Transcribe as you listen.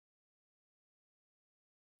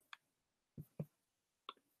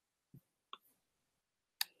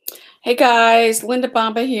Hey guys, Linda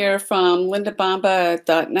Bomba here from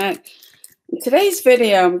lindabomba.net. In today's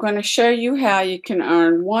video, I'm going to show you how you can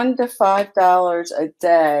earn $1 to $5 a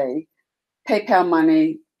day PayPal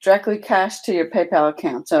money directly cashed to your PayPal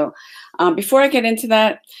account. So before I get into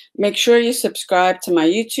that, make sure you subscribe to my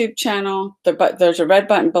YouTube channel. There's a red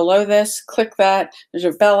button below this. Click that. There's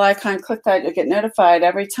a bell icon. Click that. You'll get notified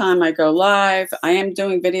every time I go live. I am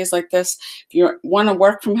doing videos like this. If you want to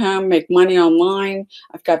work from home, make money online,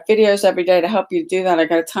 I've got videos every day to help you do that. I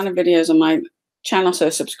got a ton of videos on my channel, so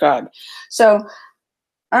subscribe. So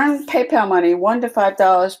earn PayPal money, $1 to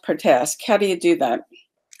 $5 per task. How do you do that?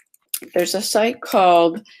 There's a site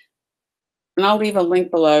called, and I'll leave a link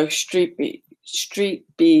below, Street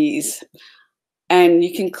Bees. And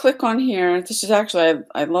you can click on here. This is actually,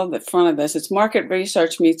 I love the front of this. It's market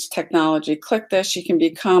research meets technology. Click this, you can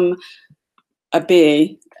become a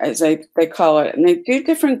bee, as they call it. And they do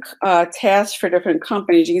different tasks for different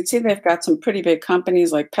companies. You can see they've got some pretty big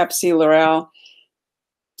companies like Pepsi, L'Oreal.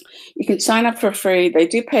 You can sign up for free. They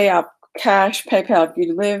do pay out cash, PayPal. If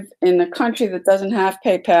you live in a country that doesn't have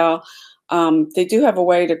PayPal, they do have a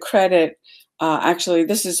way to credit. Actually,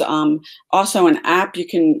 this is also an app you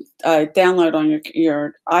can download on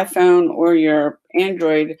your iPhone or your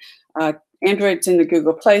Android. Android's in the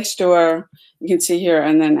Google Play Store. You can see here,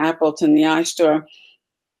 and then Apple's in the iStore.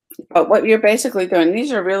 But what you're basically doing,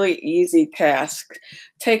 these are really easy tasks.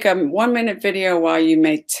 Take a 1-minute video while you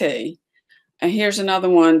make tea. And here's another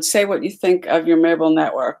one. Say what you think of your mobile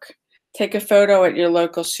network. Take a photo at your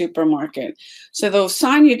local supermarket. So they'll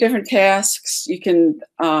assign you different tasks. You can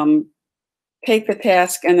take the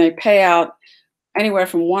task and they pay out anywhere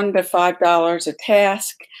from $1 to $5 a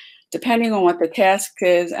task, depending on what the task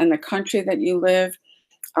is and the country that you live.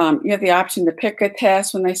 You have the option to pick a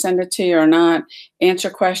task when they send it to you or not, answer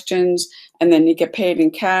questions, and then you get paid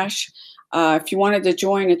in cash. If you wanted to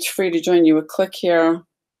join, it's free to join. You would click here.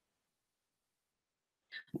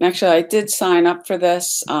 And actually, I did sign up for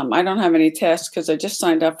this. I don't have any tasks because I just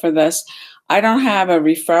signed up for this. I don't have a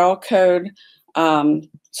referral code,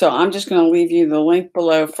 so I'm just going to leave you the link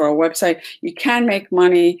below for a website. You can make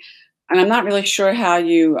money, and I'm not really sure how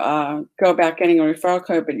you go about getting a referral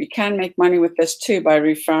code, but you can make money with this too by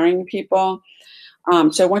referring people.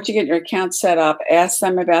 So once you get your account set up, ask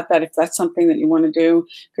them about that if that's something that you want to do,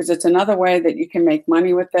 because it's another way that you can make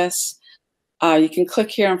money with this. You can click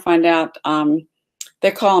here and find out. They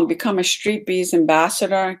call them Become a Street Bees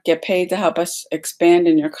Ambassador, get paid to help us expand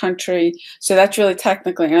in your country. So that's really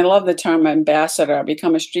technically, and I love the term ambassador,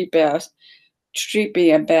 become a Street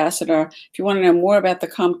Bee Ambassador. If you want to know more about the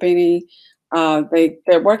company,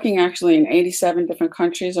 they're working actually in 87 different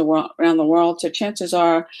countries around the world. So chances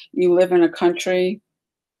are you live in a country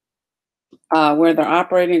where they're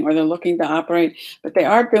operating or they're looking to operate. But they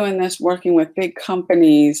are doing this working with big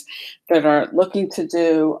companies that are looking to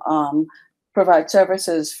do provide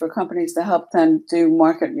services for companies to help them do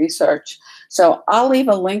market research. So I'll leave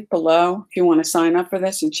a link below if you want to sign up for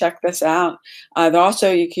this and check this out.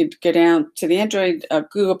 Also, you could go down to the Android,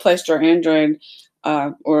 Google Play Store, Android,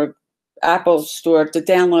 or Apple Store to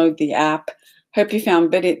download the app. Hope you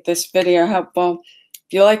found this video helpful.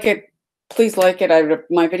 If you like it, please like it.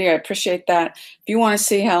 My video, I appreciate that. If you want to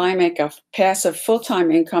see how I make a passive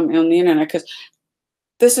full-time income on the internet, because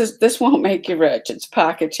this won't make you rich. It's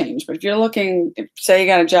pocket change. But if you're looking, say you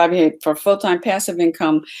got a job here for full-time passive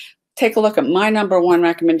income, take a look at my #1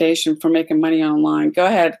 recommendation for making money online. Go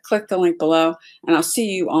ahead, click the link below, and I'll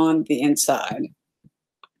see you on the inside.